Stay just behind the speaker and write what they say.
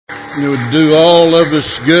It would do all of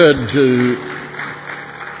us good to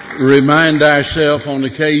remind ourselves on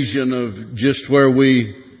occasion of just where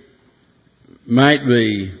we might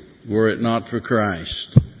be were it not for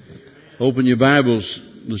Christ. Open your Bibles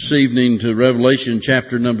this evening to Revelation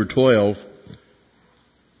chapter number 12.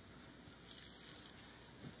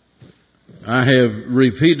 I have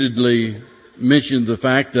repeatedly mentioned the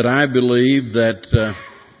fact that I believe that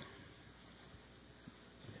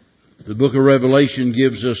the book of Revelation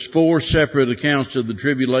gives us 4 separate accounts of the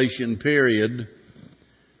tribulation period,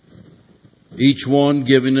 each one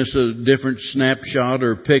giving us a different snapshot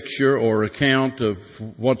or picture or account of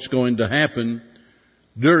what's going to happen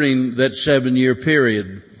during that 7-year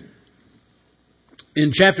period.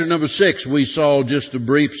 In chapter number 6, we saw just a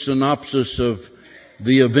brief synopsis of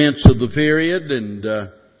the events of the period, and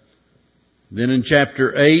then in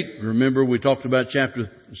chapter 8, remember we talked about chapter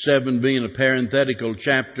 7 being a parenthetical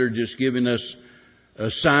chapter, just giving us a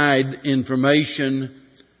side information,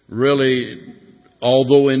 really,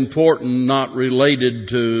 although important, not related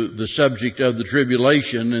to the subject of the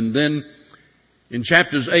tribulation. And then in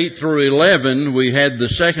chapters 8 through 11, we had the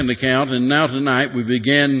second account, and now tonight we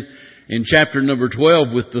begin in chapter number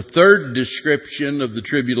 12 with the third description of the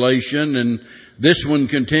tribulation, and this one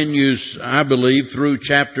continues, I believe, through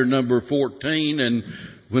chapter number 14, and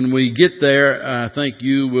when we get there, I think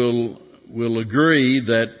you will agree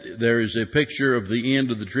that there is a picture of the end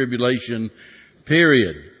of the tribulation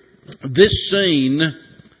period. This scene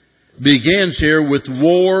begins here with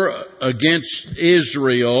war against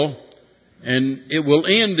Israel, and it will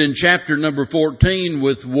end in chapter number 14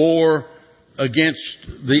 with war against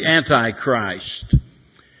the Antichrist.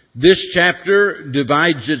 This chapter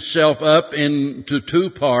divides itself up into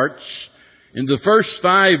 2 parts. In the first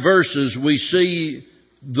 5 verses, we see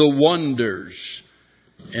the wonders.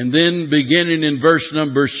 And then beginning in verse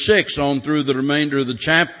number 6 on through the remainder of the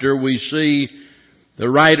chapter, we see the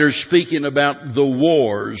writer speaking about the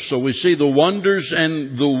wars. So we see the wonders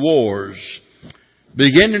and the wars.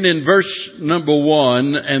 Beginning in verse number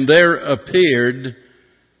 1, and there appeared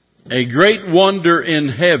a great wonder in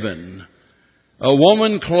heaven, a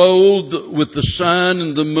woman clothed with the sun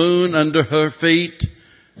and the moon under her feet,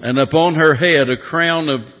 and upon her head a crown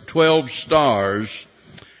of 12 stars.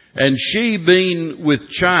 And she being with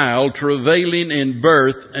child, travailing in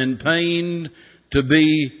birth, and pained to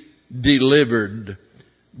be delivered.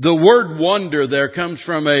 The word wonder there comes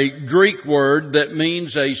from a Greek word that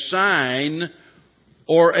means a sign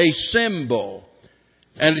or a symbol.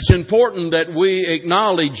 And it's important that we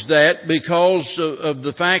acknowledge that because of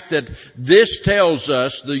the fact that this tells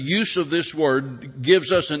us, the use of this word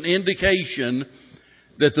gives us an indication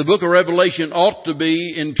that the book of Revelation ought to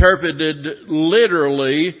be interpreted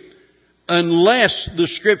literally unless the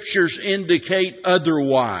Scriptures indicate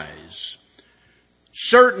otherwise.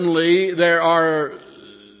 Certainly there are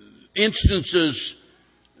instances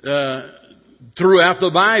throughout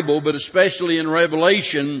the Bible, but especially in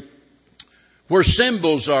Revelation, where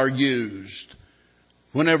symbols are used.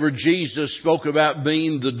 Whenever Jesus spoke about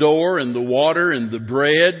being the door and the water and the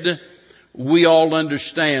bread, we all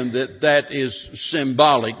understand that that is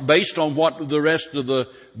symbolic based on what the rest of the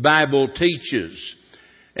Bible teaches.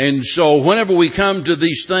 And so whenever we come to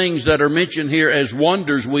these things that are mentioned here as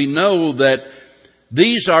wonders, we know that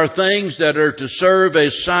these are things that are to serve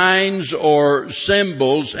as signs or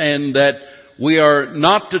symbols, and that we are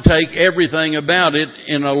not to take everything about it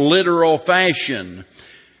in a literal fashion.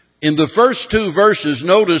 In the first 2 verses,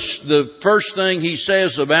 notice the first thing he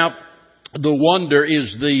says about the wonder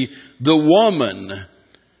is the woman.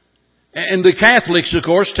 And the Catholics, of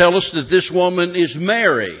course, tell us that this woman is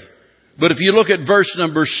Mary. But if you look at verse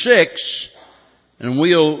number 6, and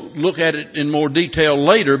we'll look at it in more detail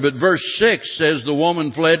later, but verse 6 says the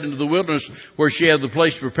woman fled into the wilderness where she had the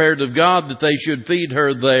place prepared of God that they should feed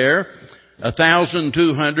her there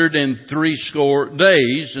 1,260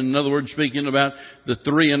 days. In other words, speaking about the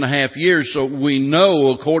 3.5 years. So we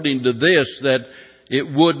know, according to this, that it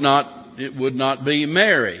would not be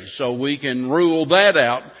Mary. So we can rule that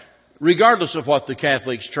out, regardless of what the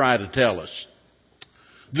Catholics try to tell us.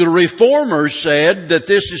 The Reformers said that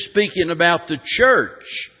this is speaking about the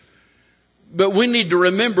church. But we need to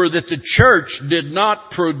remember that the church did not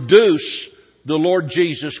produce the Lord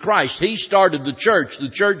Jesus Christ. He started the church. The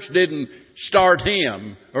church didn't start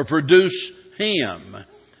Him or produce Him.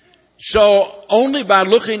 So only by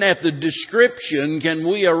looking at the description can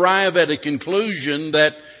we arrive at a conclusion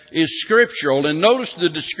that is scriptural. And notice the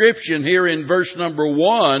description here in verse number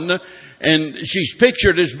 1. And she's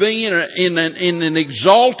pictured as being in an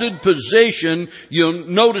exalted position. You'll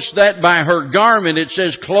notice that by her garment. It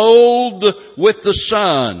says, clothed with the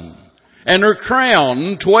sun. And her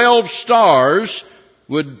crown, 12 stars,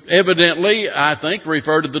 would evidently, I think,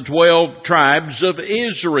 refer to the 12 tribes of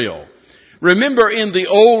Israel. Remember, in the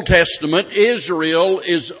Old Testament, Israel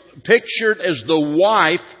is pictured as the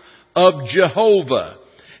wife of Jehovah.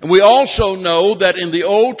 And we also know that in the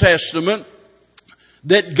Old Testament,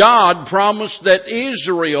 that God promised that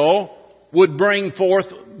Israel would bring forth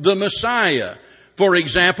the Messiah. For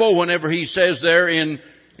example, whenever He says there in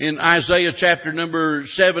Isaiah chapter number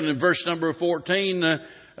 7 and verse number 14,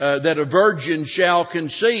 that a virgin shall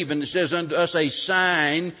conceive, and it says unto us a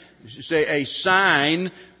sign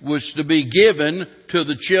was to be given to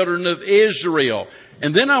the children of Israel.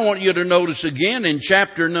 And then I want you to notice again in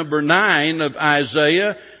chapter number 9 of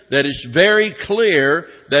Isaiah that it's very clear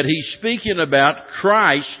that he's speaking about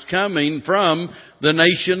Christ coming from the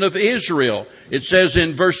nation of Israel. It says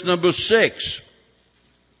in verse number 6,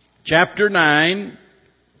 chapter 9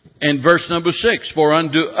 and verse number 6, for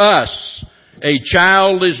unto us a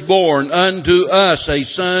child is born, unto us a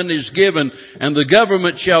son is given, and the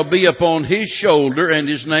government shall be upon His shoulder, and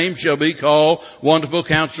His name shall be called Wonderful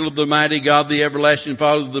Counselor, the Mighty God, the Everlasting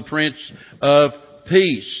Father, the Prince of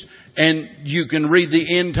Peace. And you can read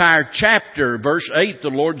the entire chapter. Verse 8, the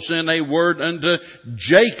Lord sent a word unto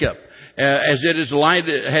Jacob, as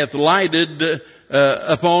it hath lighted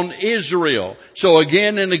upon Israel. So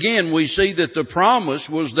again and again we see that the promise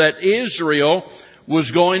was that Israel was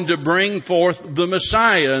going to bring forth the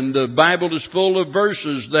Messiah, and the Bible is full of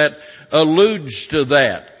verses that alludes to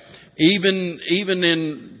that. Even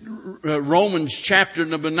in Romans chapter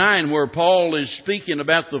number 9, where Paul is speaking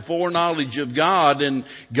about the foreknowledge of God and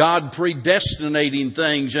God predestinating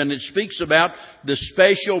things, and it speaks about the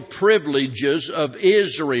special privileges of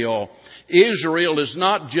Israel. Israel is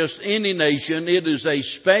not just any nation. It is a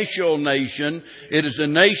special nation. It is a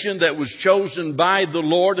nation that was chosen by the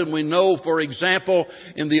Lord. And we know, for example,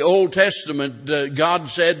 in the Old Testament, God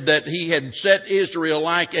said that He had set Israel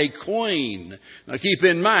like a queen. Now keep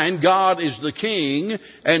in mind, God is the king,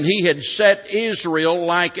 and He had set Israel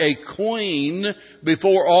like a queen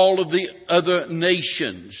before all of the other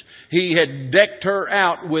nations. He had decked her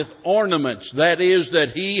out with ornaments. That is,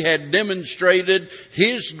 that He had demonstrated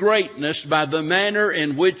His greatness by the manner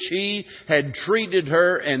in which He had treated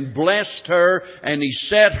her and blessed her, and He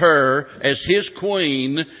set her as His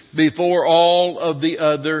queen before all of the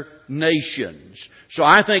other nations. So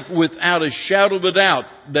I think without a shadow of a doubt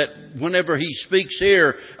that whenever He speaks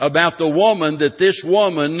here about the woman, that this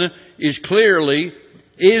woman is clearly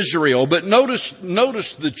Israel. But notice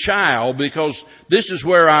the child, because this is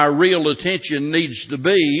where our real attention needs to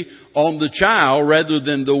be, on the child rather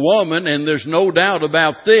than the woman. And there's no doubt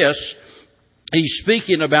about this. He's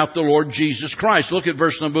speaking about the Lord Jesus Christ. Look at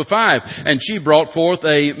verse number 5. And she brought forth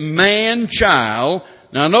a man child.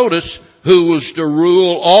 Now notice, who was to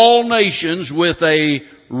rule all nations with a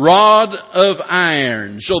rod of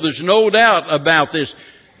iron. So there's no doubt about this.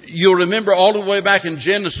 You'll remember all the way back in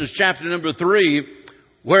Genesis chapter number 3,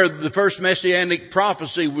 where the first messianic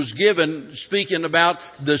prophecy was given, speaking about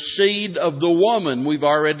the seed of the woman. We've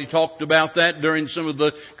already talked about that during some of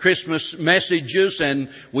the Christmas messages, and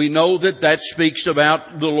we know that speaks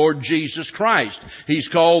about the Lord Jesus Christ. He's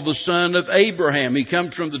called the son of Abraham. He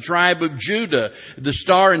comes from the tribe of Judah, the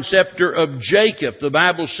star and scepter of Jacob. The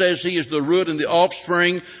Bible says He is the root and the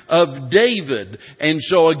offspring of David. And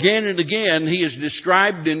so again and again, He is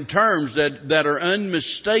described in terms that are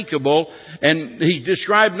unmistakable, and He's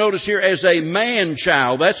described, notice here, as a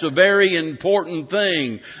man-child. That's a very important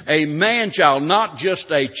thing. A man-child, not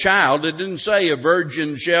just a child. It didn't say a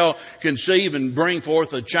virgin shall conceive and bring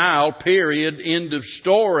forth a child, period, end of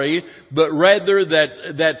story. But rather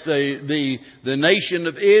that the nation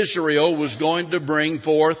of Israel was going to bring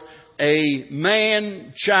forth a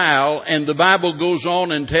man-child. And the Bible goes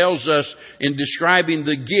on and tells us in describing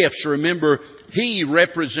the gifts, remember, He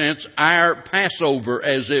represents our Passover,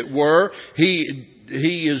 as it were.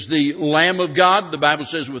 He is the Lamb of God, the Bible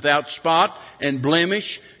says, without spot and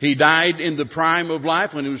blemish. He died in the prime of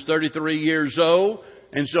life when He was 33 years old.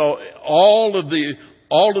 And so all of the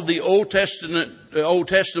Old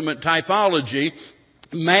Testament typology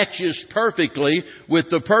matches perfectly with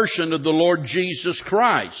the person of the Lord Jesus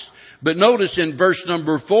Christ. But notice in verse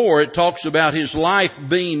number 4, it talks about His life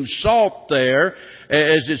being salt there,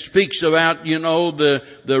 as it speaks about,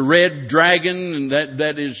 the red dragon, and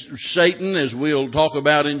that is Satan, as we'll talk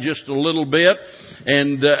about in just a little bit,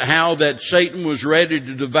 and how that Satan was ready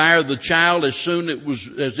to devour the child as soon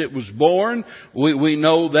as it was born. We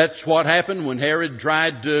know that's what happened when Herod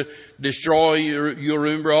tried to destroy, you'll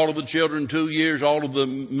remember, all of the children 2 years, all of the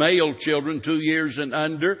male children 2 years and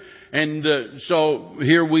under. And so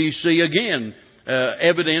here we see again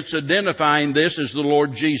evidence identifying this as the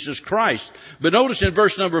Lord Jesus Christ. But notice in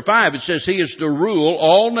verse number 5 it says He is to rule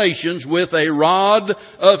all nations with a rod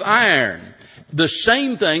of iron. The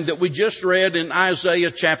same thing that we just read in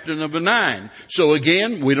Isaiah chapter number 9. So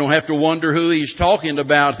again, we don't have to wonder who He's talking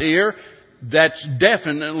about here. That's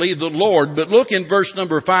definitely the Lord. But look in verse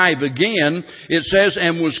number 5 again. It says,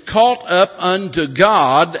 and was caught up unto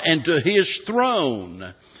God and to His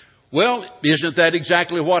throne. Well, isn't that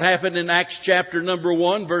exactly what happened in Acts chapter number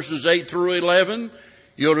 1, verses 8 through 11?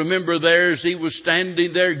 You'll remember there as He was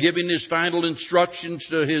standing there giving His final instructions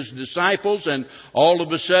to His disciples, and all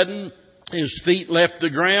of a sudden His feet left the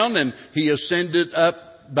ground and He ascended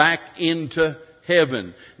up back into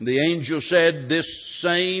heaven. And the angel said, this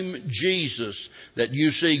same Jesus that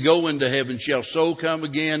you see go into heaven shall so come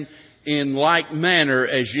again in like manner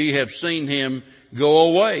as ye have seen Him go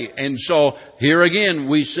away. And so here again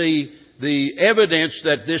we see the evidence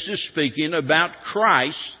that this is speaking about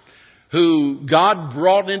Christ, who God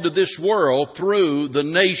brought into this world through the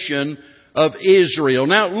nation of Israel.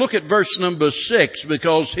 Now look at verse number 6,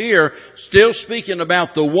 because here, still speaking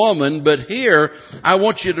about the woman, but here I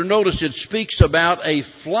want you to notice it speaks about a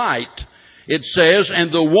flight. It says,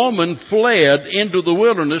 and the woman fled into the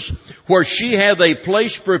wilderness, where she hath a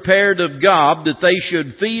place prepared of God, that they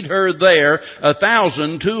should feed her there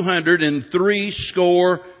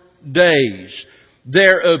 1,260 days.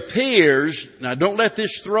 There appears, now don't let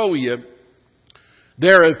this throw you,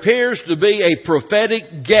 there appears to be a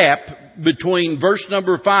prophetic gap between verse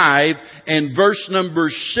number 5 and verse number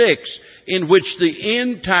 6, in which the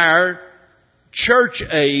entire church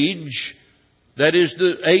age, that is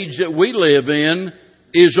the age that we live in,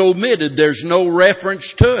 is omitted. There's no reference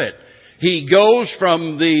to it. He goes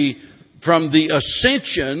from the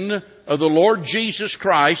ascension of the Lord Jesus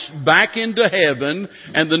Christ back into heaven,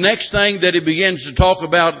 and the next thing that He begins to talk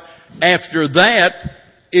about after that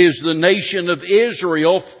is the nation of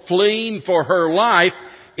Israel fleeing for her life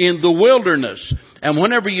in the wilderness. And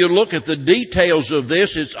whenever you look at the details of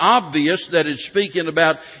this, it's obvious that it's speaking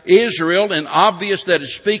about Israel, and obvious that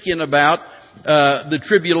it's speaking about the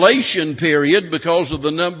tribulation period, because of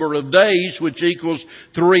the number of days, which equals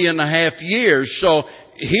 3.5 years. So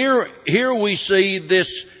here we see this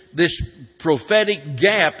prophetic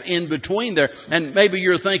gap in between there. And maybe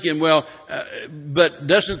you're thinking, well, but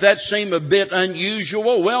doesn't that seem a bit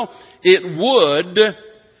unusual? Well, it would,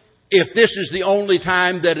 if this is the only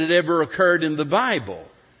time that it ever occurred in the Bible.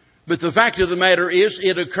 But the fact of the matter is,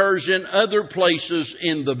 it occurs in other places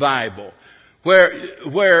in the Bible, where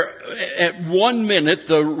at one minute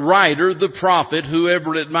the writer, the prophet,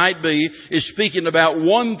 whoever it might be, is speaking about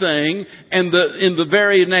one thing, and in the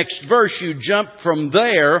very next verse you jump from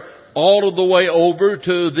there all of the way over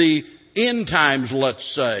to the end times,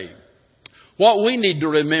 let's say. What we need to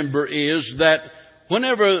remember is that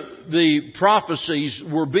whenever the prophecies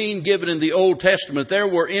were being given in the Old Testament, there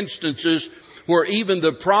were instances where even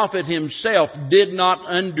the prophet himself did not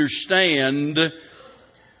understand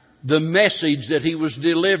the message that he was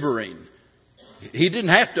delivering. He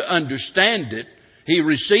didn't have to understand it. He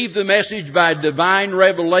received the message by divine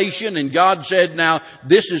revelation, and God said, now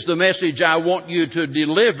this is the message I want you to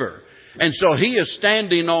deliver. And so he is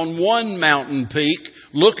standing on one mountain peak,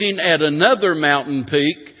 looking at another mountain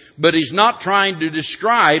peak, but he's not trying to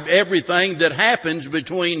describe everything that happens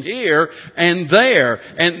between here and there.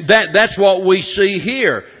 And that's what we see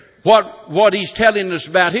here. What he's telling us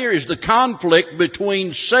about here is the conflict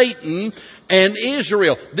between Satan and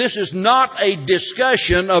Israel. This is not a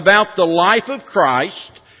discussion about the life of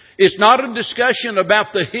Christ. It's not a discussion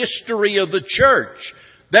about the history of the church.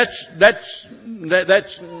 That's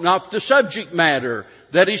not the subject matter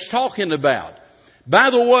that he's talking about.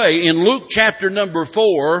 By the way, in Luke chapter number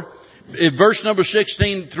 4, in verse number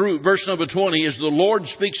 16 through verse number 20, as the Lord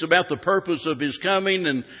speaks about the purpose of His coming,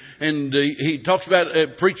 and He talks about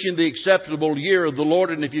preaching the acceptable year of the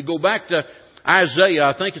Lord. And if you go back to Isaiah,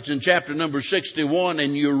 I think it's in chapter number 61,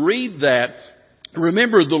 and you read that,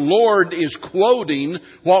 remember the Lord is quoting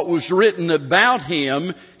what was written about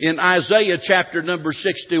Him in Isaiah chapter number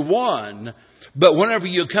 61. But whenever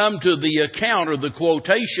you come to the account or the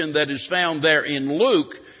quotation that is found there in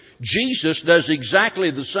Luke, Jesus does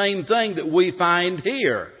exactly the same thing that we find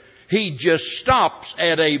here. He just stops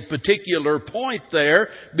at a particular point there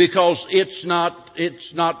because it's not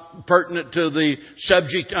pertinent to the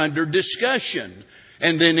subject under discussion.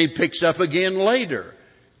 And then He picks up again later.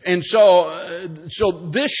 And so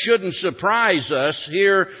this shouldn't surprise us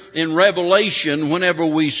here in Revelation whenever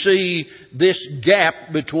we see this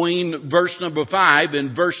gap between verse number 5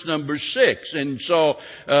 and verse number 6. And so,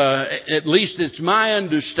 at least it's my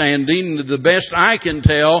understanding, the best I can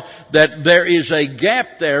tell, that there is a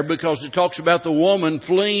gap there because it talks about the woman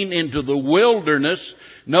fleeing into the wilderness.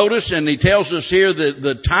 Notice, and he tells us here that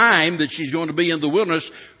the time that she's going to be in the wilderness,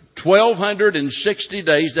 1,260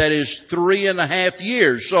 days, that is 3.5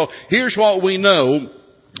 years. So here's what we know,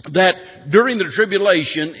 that during the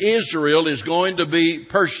tribulation, Israel is going to be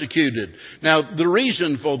persecuted. Now, the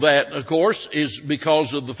reason for that, of course, is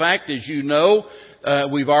because of the fact, as you know,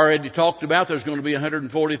 we've already talked about, there's going to be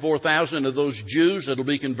 144,000 of those Jews that will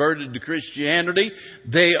be converted to Christianity.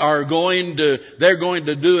 They're going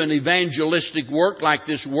to do an evangelistic work like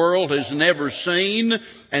this world has never seen,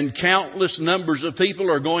 and countless numbers of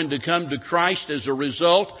people are going to come to Christ as a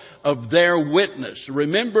result of their witness.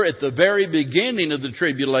 Remember, at the very beginning of the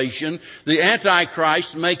tribulation, the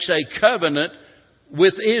Antichrist makes a covenant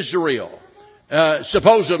with Israel.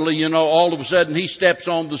 Supposedly, all of a sudden he steps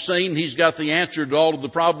on the scene. He's got the answer to all of the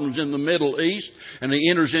problems in the Middle East, and he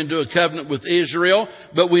enters into a covenant with Israel.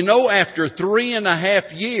 But we know after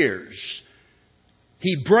 3.5 years,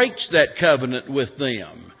 he breaks that covenant with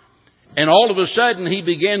them. And all of a sudden he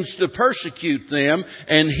begins to persecute them.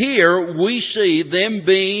 And here we see them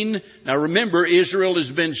being, now remember, Israel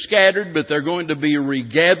has been scattered, but they're going to be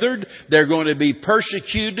regathered. They're going to be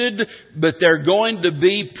persecuted, but they're going to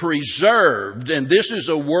be preserved. And this is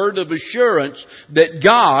a word of assurance that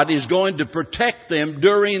God is going to protect them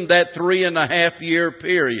during that 3.5 year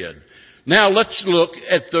period. Now let's look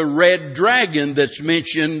at the red dragon that's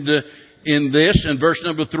mentioned in this, in verse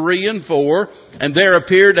number 3 and 4, and there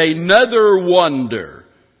appeared another wonder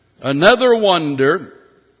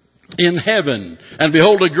in heaven. And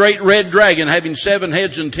behold, a great red dragon, having 7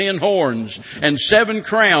 heads and 10 horns, and 7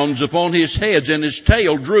 crowns upon his heads, and his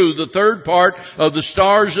tail drew the third part of the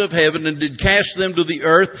stars of heaven, and did cast them to the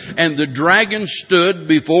earth. And the dragon stood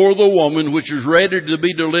before the woman, which was ready to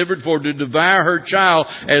be delivered, for to devour her child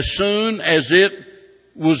as soon as it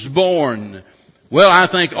was born. Well, I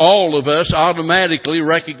think all of us automatically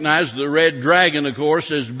recognize the red dragon, of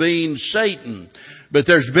course, as being Satan. But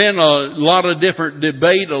there's been a lot of different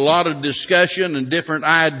debate, a lot of discussion, and different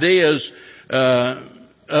ideas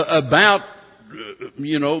about,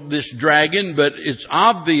 this dragon. But it's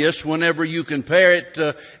obvious whenever you compare it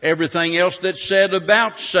to everything else that's said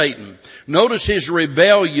about Satan. Notice his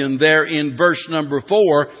rebellion there in verse number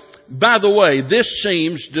 4. By the way, this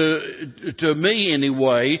seems to me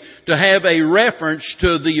anyway, to have a reference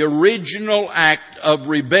to the original act of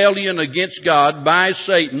rebellion against God by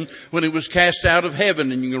Satan when he was cast out of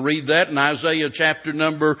heaven. And you can read that in Isaiah chapter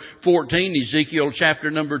number 14, Ezekiel chapter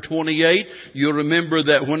number 28. You'll remember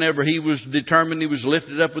that whenever he was determined, he was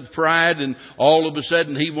lifted up with pride, and all of a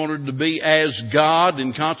sudden he wanted to be as God,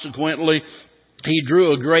 and consequently he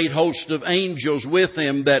drew a great host of angels with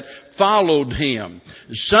him that followed him.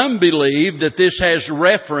 Some believe that this has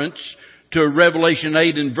reference to Revelation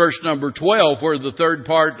 8 and verse number 12, where the third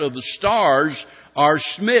part of the stars are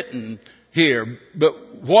smitten here.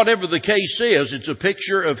 But whatever the case is, it's a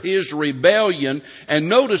picture of his rebellion. And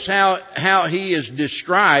notice how he is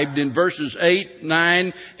described in verses 8,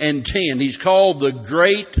 9, and 10. He's called the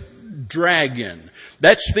Great Dragon.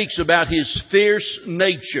 That speaks about his fierce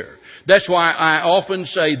nature. That's why I often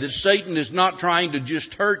say that Satan is not trying to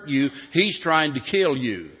just hurt you. He's trying to kill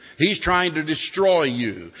you. He's trying to destroy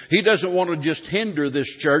you. He doesn't want to just hinder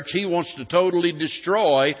this church. He wants to totally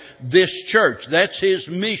destroy this church. That's his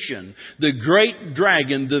mission. The great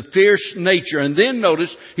dragon, the fierce nature. And then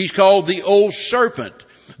notice he's called the old serpent.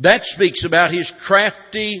 That speaks about his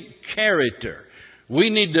crafty character. We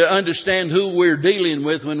need to understand who we're dealing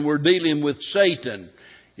with when we're dealing with Satan.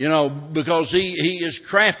 Because he is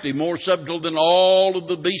crafty, more subtle than all of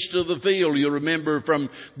the beasts of the field, you remember from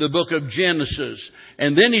the book of Genesis.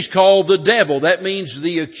 And then he's called the devil. That means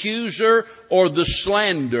the accuser or the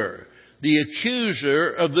slander. The accuser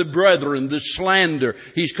of the brethren, the slander.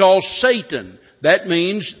 He's called Satan. That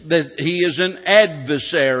means that he is an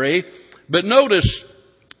adversary. But notice,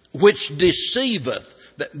 which deceiveth.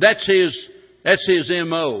 That's his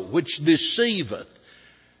M.O., which deceiveth.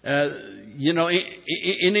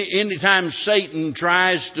 Anytime Satan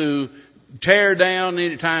tries to tear down,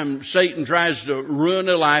 anytime Satan tries to ruin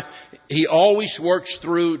a life, he always works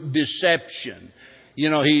through deception. He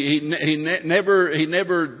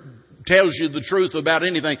never tells you the truth about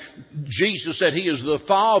anything. Jesus said he is the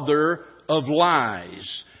father of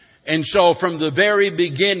lies. And so from the very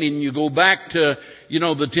beginning, you go back to,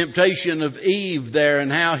 the temptation of Eve there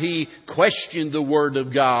and how he questioned the Word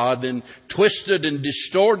of God and twisted and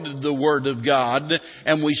distorted the Word of God.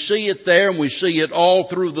 And we see it there and we see it all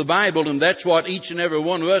through the Bible. And that's what each and every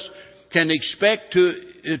one of us can expect to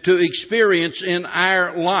experience in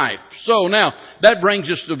our life. So now, that brings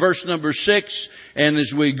us to verse number 6. And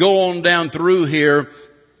as we go on down through here,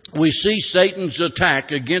 we see Satan's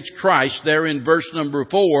attack against Christ there in verse number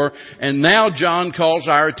 4. And now John calls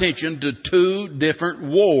our attention to two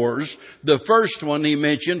different wars. The first one he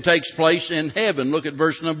mentioned takes place in heaven. Look at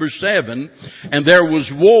verse number 7. And there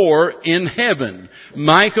was war in heaven.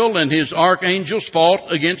 Michael and his archangels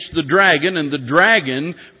fought against the dragon, and the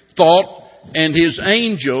dragon fought and his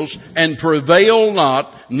angels, and prevailed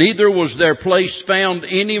not, neither was their place found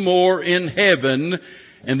any more in heaven.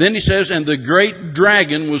 And then he says, and the great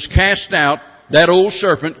dragon was cast out, that old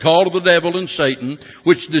serpent called the devil and Satan,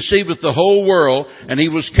 which deceiveth the whole world, and he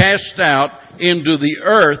was cast out into the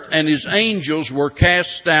earth, and his angels were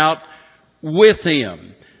cast out with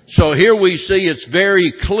him. So here we see it's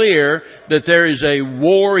very clear that there is a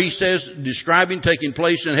war, he says, describing taking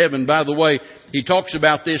place in heaven. By the way, he talks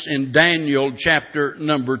about this in Daniel chapter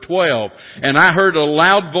number 12. And I heard a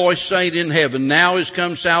loud voice saying in heaven, now is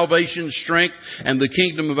come salvation, strength, and the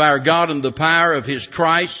kingdom of our God and the power of his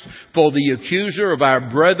Christ. For the accuser of our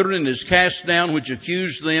brethren is cast down, which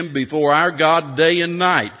accused them before our God day and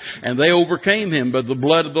night. And they overcame him by the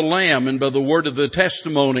blood of the Lamb and by the word of the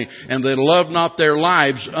testimony. And they loved not their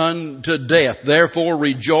lives unto death. Therefore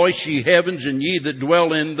rejoice, ye heavens, and ye that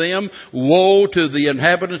dwell in them. Woe to the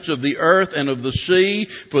inhabitants of the earth and of the sea,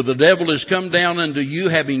 for the devil is come down unto you,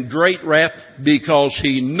 having great wrath, because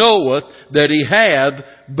he knoweth that he hath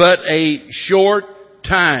but a short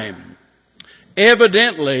time.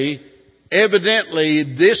 Evidently,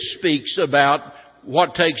 this speaks about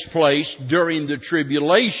what takes place during the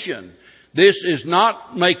tribulation. This is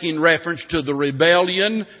not making reference to the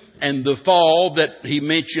rebellion and the fall that he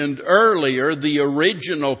mentioned earlier, the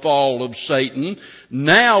original fall of Satan.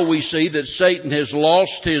 Now we see that Satan has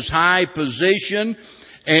lost his high position,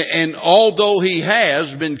 and although he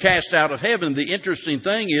has been cast out of heaven, the interesting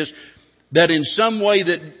thing is that in some way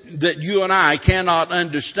that you and I cannot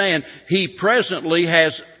understand, he presently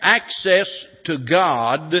has access to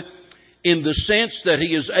God in the sense that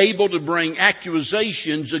he is able to bring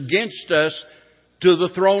accusations against us to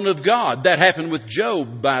the throne of God. That happened with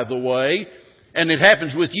Job, by the way, and it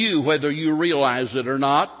happens with you whether you realize it or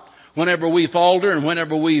not. Whenever we falter and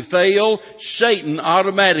whenever we fail, Satan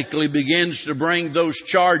automatically begins to bring those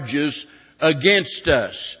charges against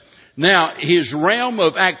us. Now, his realm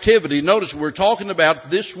of activity, notice we're talking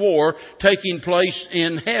about this war taking place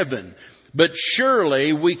in heaven. But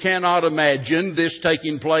surely we cannot imagine this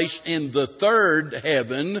taking place in the third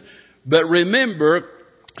heaven. But remember,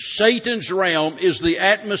 Satan's realm is the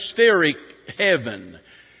atmospheric heaven.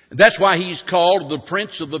 That's why he's called the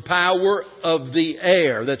prince of the power of the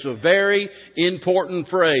air. That's a very important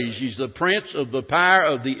phrase. He's the prince of the power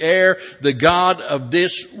of the air, the God of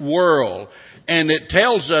this world. And it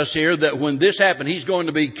tells us here that when this happened, he's going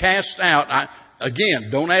to be cast out. Again,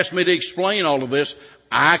 don't ask me to explain all of this.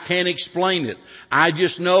 I can't explain it. I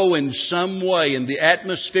just know in some way in the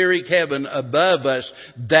atmospheric heaven above us,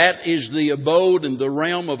 that is the abode and the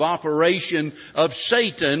realm of operation of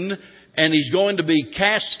Satan. And he's going to be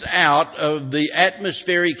cast out of the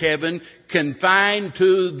atmospheric heaven, confined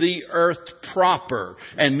to the earth proper.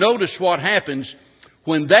 And notice what happens.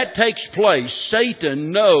 When that takes place,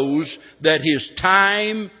 Satan knows that his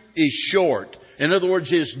time is short. In other words,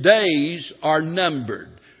 his days are numbered.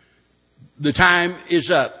 The time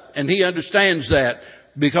is up. And he understands that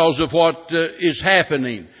because of what is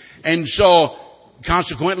happening. And so,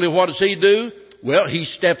 consequently, what does he do? Well, he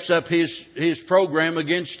steps up his program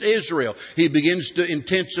against Israel. He begins to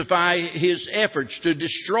intensify his efforts to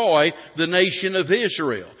destroy the nation of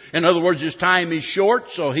Israel. In other words, his time is short,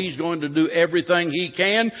 so he's going to do everything he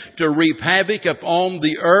can to reap havoc upon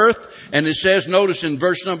the earth. And it says, notice in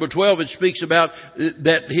verse number 12, it speaks about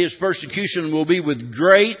that his persecution will be with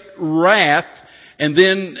great wrath. And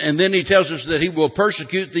then he tells us that he will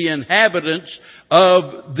persecute the inhabitants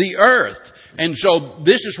of the earth. And so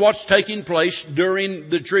this is what's taking place during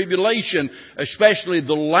the tribulation, especially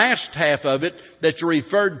the last half of it that's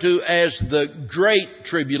referred to as the Great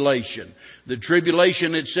Tribulation. The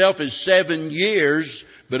tribulation itself is 7 years,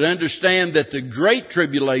 but understand that the Great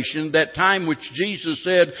Tribulation, that time which Jesus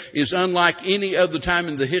said is unlike any other time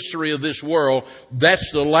in the history of this world, that's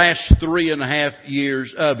the last 3.5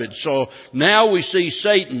 years of it. So now we see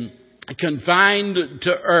Satan confined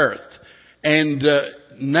to earth. And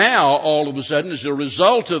now, all of a sudden, as a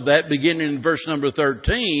result of that, beginning in verse number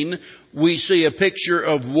 13, we see a picture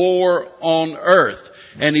of war on earth.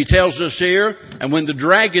 And he tells us here, and when the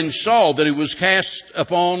dragon saw that it was cast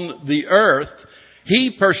upon the earth,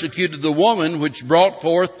 he persecuted the woman which brought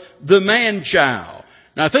forth the man-child.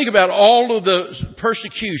 Now think about all of the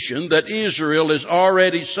persecution that Israel has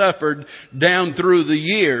already suffered down through the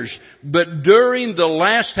years. But during the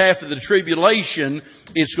last half of the tribulation,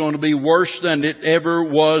 it's going to be worse than it ever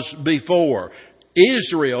was before.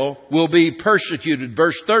 Israel will be persecuted.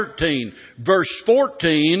 Verse 13. Verse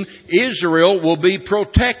 14, Israel will be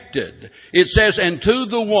protected. It says, and to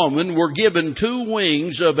the woman were given 2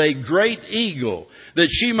 wings of a great eagle, that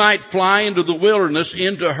she might fly into the wilderness,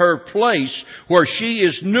 into her place, where she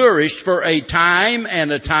is nourished for a time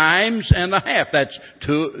and a times and a half. That's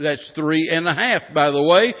 3.5, by the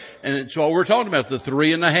way. And it's what we're talking about, the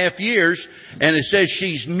 3.5 years. And it says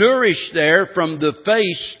she's nourished there from the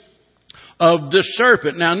face of the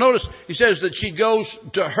serpent. Now notice, he says that she goes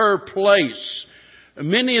to her place.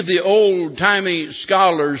 Many of the old-timey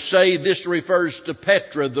scholars say this refers to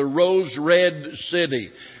Petra, the rose-red city.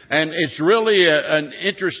 And it's really an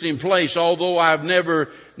interesting place, although I've never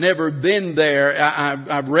been there.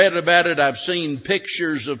 I've read about it. I've seen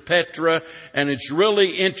pictures of Petra, and it's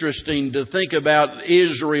really interesting to think about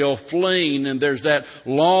Israel fleeing. And there's that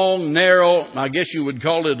long, narrow, I guess you would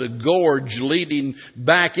call it a gorge, leading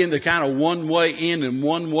back in the kind of one way in and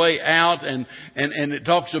one way out. And it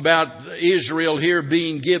talks about Israel here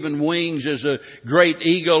being given wings as a great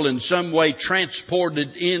eagle, in some way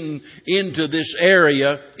transported into this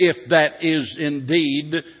area, if that is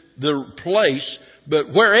indeed the place.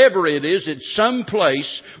 But wherever it is, it's some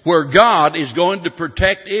place where God is going to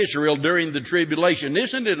protect Israel during the tribulation.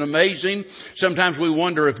 Isn't it amazing? Sometimes we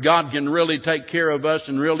wonder if God can really take care of us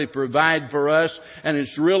and really provide for us. And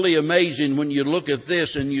it's really amazing when you look at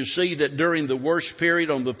this and you see that during the worst period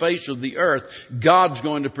on the face of the earth, God's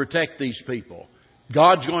going to protect these people.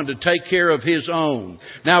 God's going to take care of His own.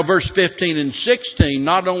 Now, verse 15 and 16,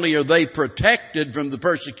 not only are they protected from the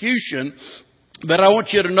persecution, but I want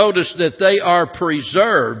you to notice that they are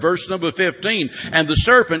preserved. Verse number 15, and the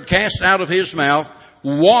serpent cast out of his mouth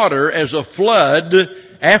water as a flood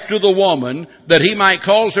after the woman, that he might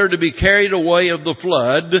cause her to be carried away of the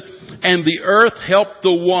flood. And the earth helped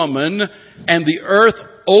the woman, and the earth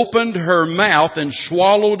opened her mouth and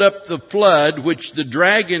swallowed up the flood which the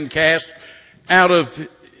dragon cast out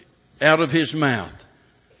of his mouth.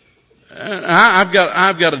 I've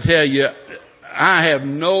got to tell you, I have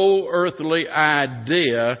no earthly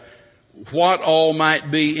idea what all might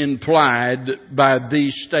be implied by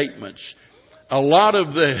these statements. A lot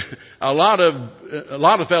of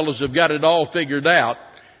fellows have got it all figured out,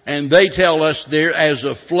 and they tell us there as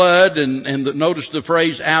a flood, and notice the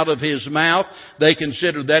phrase out of his mouth. They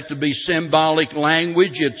consider that to be symbolic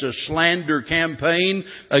language. It's a slander campaign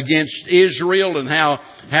against Israel, and how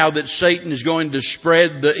that Satan is going to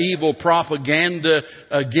spread the evil propaganda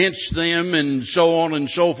against them, and so on and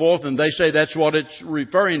so forth. And they say that's what it's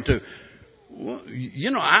referring to. Well,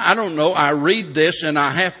 I don't know. I read this and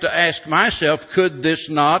I have to ask myself, could this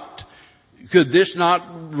not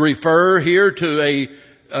refer here to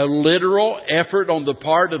a literal effort on the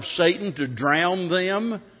part of Satan to drown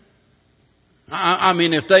them? I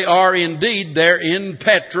mean, if they are indeed there in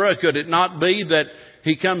Petra, could it not be that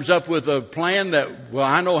he comes up with a plan that, well,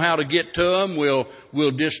 I know how to get to them.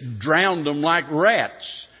 We'll just drown them like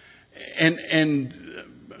rats. And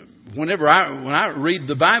when I read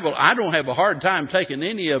the Bible, I don't have a hard time taking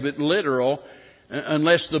any of it literal,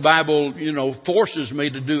 unless the Bible, forces me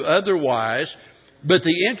to do otherwise. But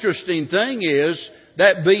the interesting thing is,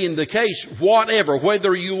 that being the case,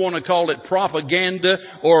 whether you want to call it propaganda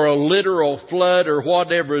or a literal flood or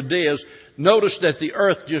whatever it is, notice that the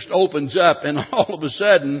earth just opens up, and all of a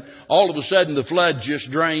sudden the flood just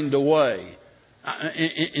drained away.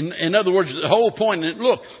 In other words, the whole point, and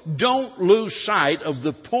look, don't lose sight of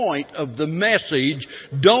the point of the message.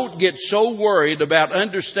 Don't get so worried about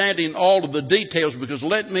understanding all of the details, because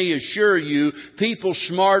let me assure you, people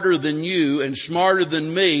smarter than you and smarter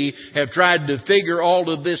than me have tried to figure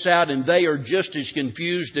all of this out, and they are just as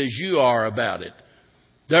confused as you are about it.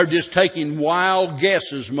 They're just taking wild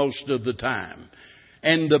guesses most of the time.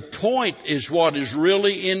 And the point is what is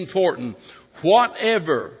really important.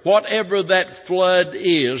 Whatever that flood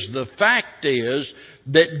is, the fact is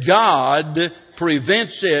that God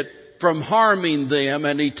prevents it from harming them,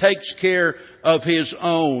 and He takes care of His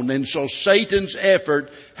own. And so Satan's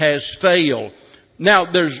effort has failed.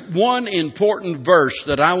 Now, there's one important verse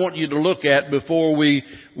that I want you to look at before we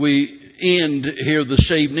end here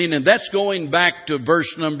this evening, and that's going back to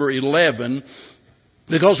verse number 11,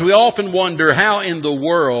 because we often wonder how in the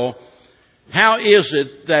world, how is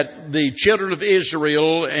it that the children of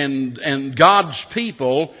Israel and God's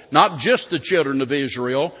people, not just the children of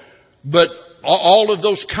Israel, but all of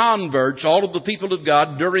those converts, all of the people of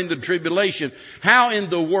God during the tribulation, how in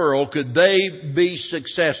the world could they be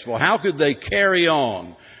successful? How could they carry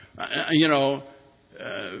on?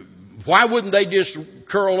 Why wouldn't they just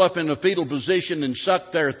curl up in a fetal position and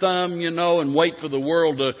suck their thumb, and wait for the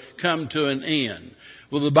world to come to an end?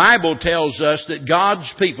 Well, the Bible tells us that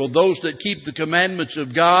God's people, those that keep the commandments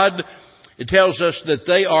of God, it tells us that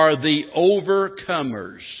they are the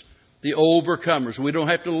overcomers. The overcomers. We don't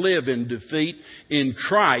have to live in defeat. In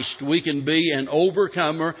Christ, we can be an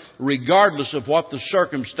overcomer regardless of what the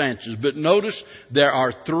circumstances. But notice there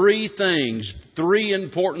are three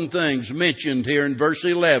important things mentioned here in verse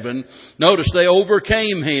 11. Notice they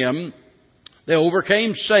overcame him. They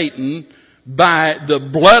overcame Satan by the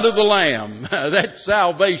blood of the Lamb. That's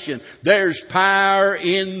salvation. There's power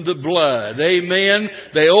in the blood. Amen.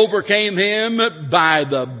 They overcame him by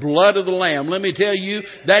the blood of the Lamb. Let me tell you,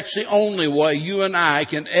 that's the only way you and I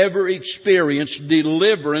can ever experience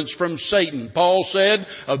deliverance from Satan. Paul said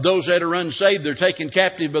of those that are unsaved, they're taken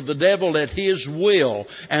captive of the devil at his will.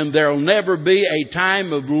 And there'll never be a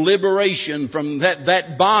time of liberation from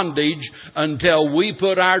that bondage until we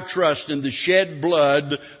put our trust in the shed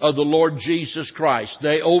blood of the Lord Jesus Christ.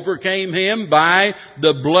 They overcame him by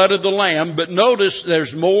the blood of the Lamb. But notice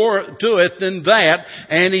there's more to it than that.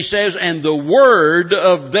 And he says, and the word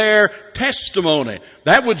of their testimony.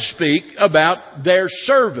 That would speak about their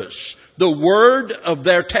service. The word of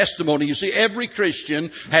their testimony. You see, every Christian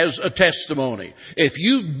has a testimony. If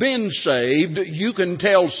you've been saved, you can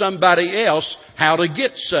tell somebody else how to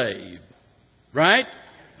get saved. Right?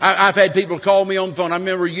 I've had people call me on the phone. I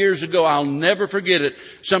remember years ago, I'll never forget it.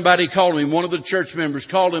 Somebody called me, one of the church members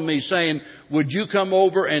calling me saying, would you come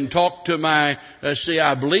over and talk to my,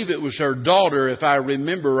 I believe it was her daughter, if I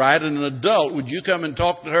remember right, an adult. Would you come and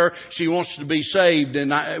talk to her? She wants to be saved,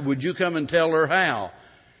 and would you come and tell her how?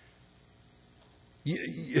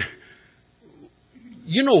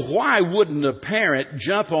 Why wouldn't a parent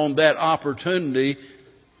jump on that opportunity?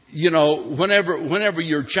 Whenever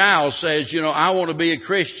your child says, I want to be a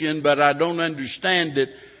Christian, but I don't understand it,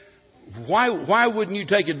 why wouldn't you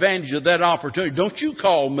take advantage of that opportunity? Don't you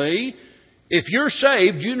call me. If you're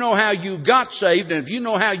saved, you know how you got saved, and if you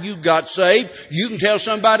know how you got saved, you can tell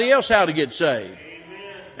somebody else how to get saved.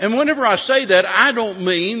 And whenever I say that, I don't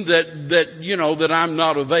mean that I'm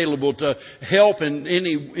not available to help in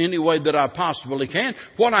any way that I possibly can.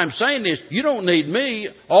 What I'm saying is, you don't need me.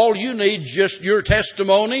 All you need is just your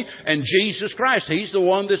testimony and Jesus Christ. He's the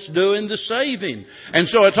one that's doing the saving. And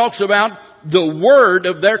so it talks about the word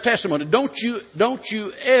of their testimony. Don't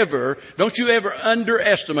you ever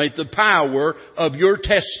underestimate the power of your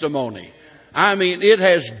testimony. I mean, it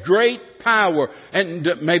has great power. And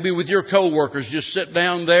maybe with your coworkers, just sit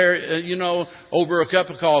down there, over a cup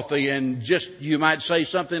of coffee and you might say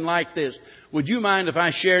something like this. Would you mind if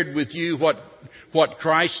I shared with you what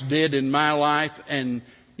Christ did in my life? And,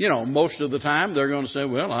 most of the time they're going to say,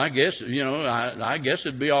 well, I guess, I guess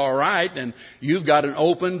it'd be all right. And you've got an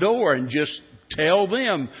open door, and just tell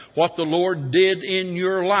them what the Lord did in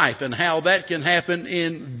your life and how that can happen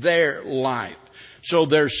in their life. So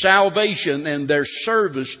there's salvation and there's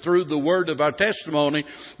service through the word of our testimony.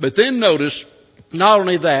 But then notice, not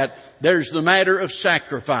only that, there's the matter of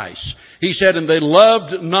sacrifice. He said, and they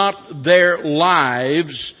loved not their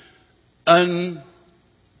lives unto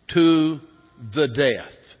the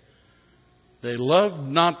death. They loved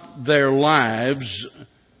not their lives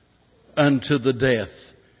unto the death.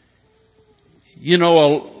 A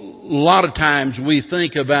lot of times we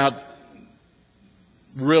think about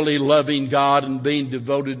really loving God and being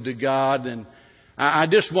devoted to God. And I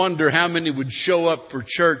just wonder how many would show up for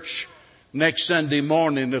church next Sunday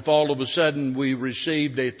morning if all of a sudden we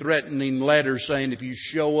received a threatening letter saying, if you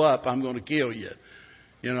show up, I'm going to kill you.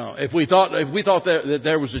 If we thought that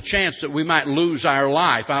there was a chance that we might lose our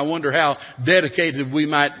life, I wonder how dedicated we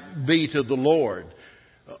might be to the Lord.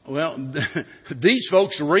 Well, these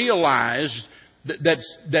folks realized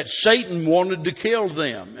that Satan wanted to kill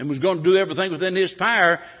them and was going to do everything within his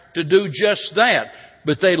power to do just that.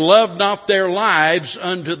 But they loved not their lives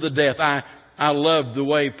unto the death. I love the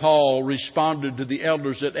way Paul responded to the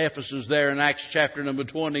elders at Ephesus there in Acts chapter number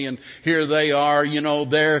 20. And here they are,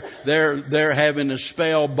 they're having a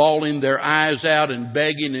spell, bawling their eyes out and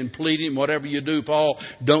begging and pleading. Whatever you do, Paul,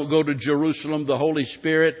 don't go to Jerusalem. The Holy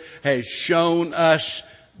Spirit has shown us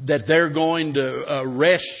that they're going to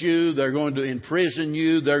arrest you, they're going to imprison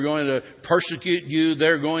you, they're going to persecute you,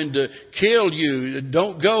 they're going to kill you.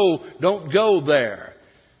 Don't go there.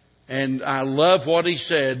 And I love what he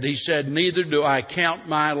said. He said, neither do I count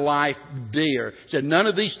my life dear. He said, none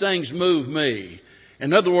of these things move me.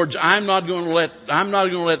 In other words, I'm not going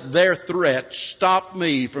to let their threat stop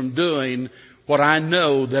me from doing what I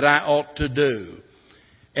know that I ought to do.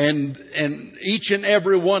 And each and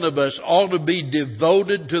every one of us ought to be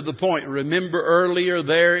devoted to the point. Remember earlier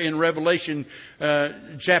there in Revelation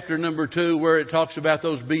chapter number 2 where it talks about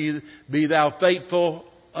those be thou faithful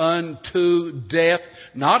unto death.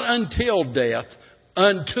 Not until death,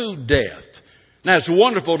 unto death. Now it's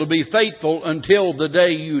wonderful to be faithful until the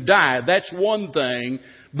day you die. That's one thing.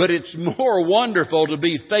 But it's more wonderful to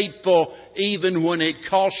be faithful even when it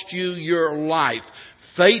costs you your life.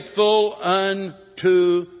 Faithful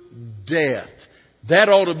unto death. That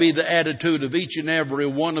ought to be the attitude of each and every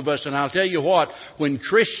one of us. And I'll tell you what, when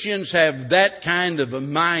Christians have that kind of a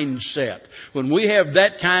mindset, when we have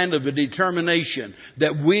that kind of a determination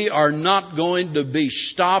that we are not going to be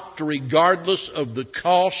stopped regardless of the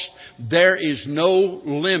cost, there is no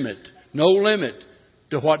limit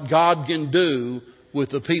to what God can do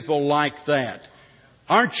with the people like that.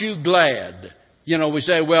 Aren't you glad? You know, we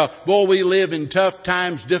say, well, boy, we live in tough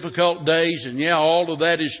times, difficult days, and yeah, all of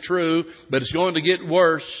that is true, but it's going to get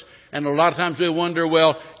worse. And a lot of times we wonder,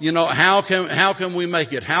 well, you know, how can we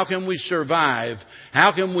make it? How can we survive?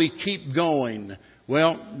 How can we keep going?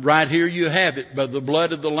 Well, right here you have it, by the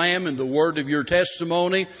blood of the Lamb and the word of your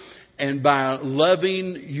testimony, and by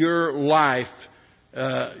loving your life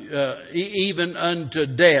even unto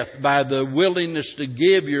death, by the willingness to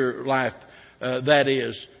give your life, that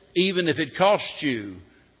is, even if it costs you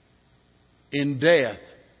in death.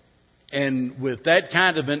 And with that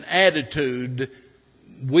kind of an attitude,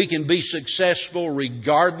 we can be successful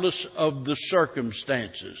regardless of the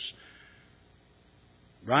circumstances.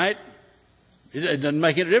 Right? It doesn't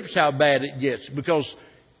make any difference how bad it gets, because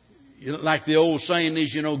like the old saying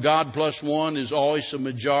is, you know, God plus one is always a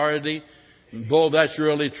majority. And boy, that's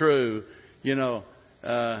really true. You know,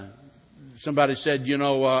 somebody said, you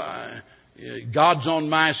know, God's on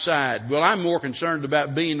my side. Well, I'm more concerned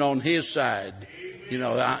about being on His side. You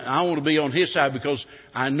know, I want to be on His side, because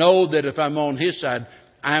I know that if I'm on His side,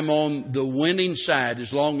 I'm on the winning side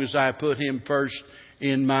as long as I put Him first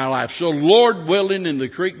in my life. So Lord willing, and the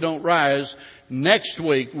creek don't rise, next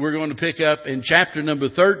week we're going to pick up in chapter number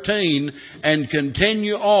 13 and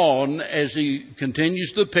continue on as he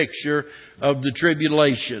continues the picture of the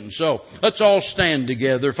tribulation. So let's all stand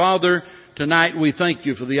together. Father, tonight we thank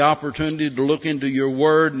you for the opportunity to look into your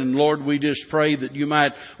word. And Lord, we just pray that you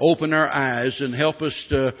might open our eyes and help us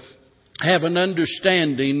to have an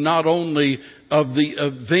understanding not only of the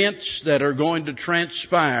events that are going to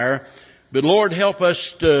transpire, but Lord, help us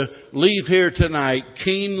to leave here tonight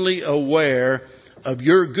keenly aware of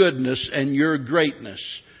your goodness and your greatness.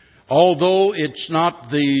 Although it's not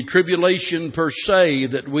the tribulation per se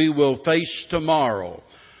that we will face tomorrow,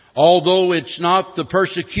 although it's not the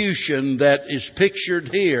persecution that is pictured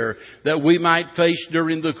here that we might face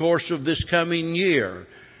during the course of this coming year,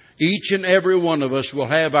 each and every one of us will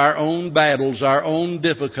have our own battles, our own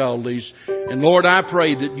difficulties. And Lord, I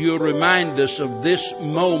pray that you'll remind us of this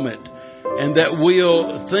moment, and that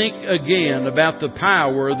we'll think again about the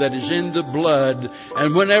power that is in the blood.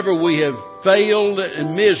 And whenever we have failed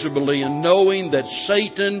miserably in knowing that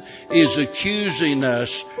Satan is accusing us,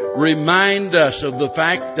 remind us of the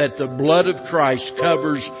fact that the blood of Christ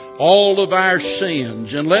covers all of our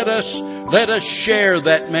sins. And let us share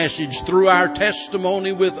that message through our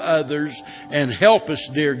testimony with others, and help us,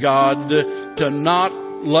 dear God, to not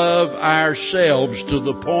love ourselves to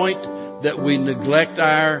the point that we neglect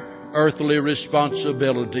our earthly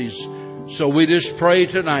responsibilities. So we just pray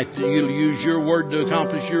tonight that you'll use your word to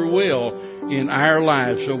accomplish your will in our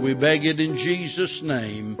lives. So we beg it in Jesus'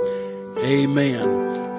 name. Amen.